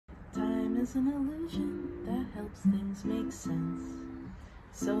is an illusion that helps things make sense.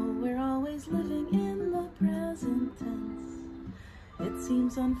 So we're always living in the present tense. It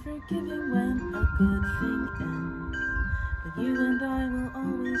seems unforgiving when a good thing ends, but you and I will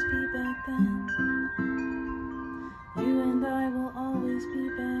always be back then. You and I will always be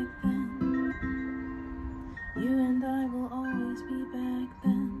back then. You and I will always be back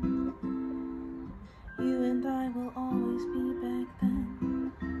then. You and I will always be back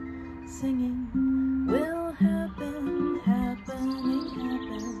then. Singing will happen, happening,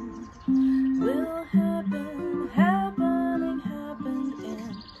 happen. Will happen, happening, happened.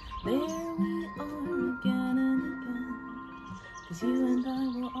 And there we are again and again. 'Cause you and I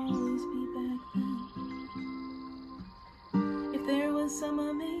will always be back then. If there was some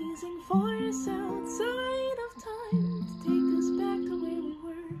amazing force outside of time to take us back to where we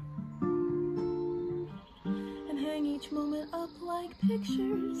were, and hang each moment up like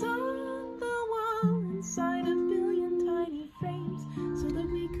pictures on the wall inside a billion tiny frames so that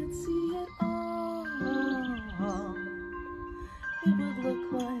we could see it all, it would look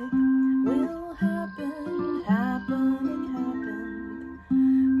like will happen, happening, happened.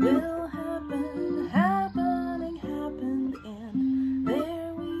 Will happen, happening, happened. And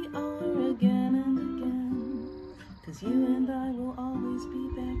there we are again and again. 'Cause you and I will always be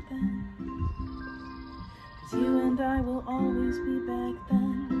back then. 'Cause you and I will always be back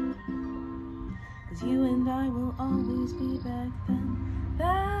then. 'Cause you and I will always be back then.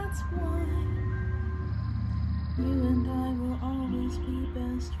 That's why you and I will always be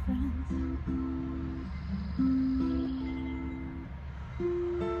best friends.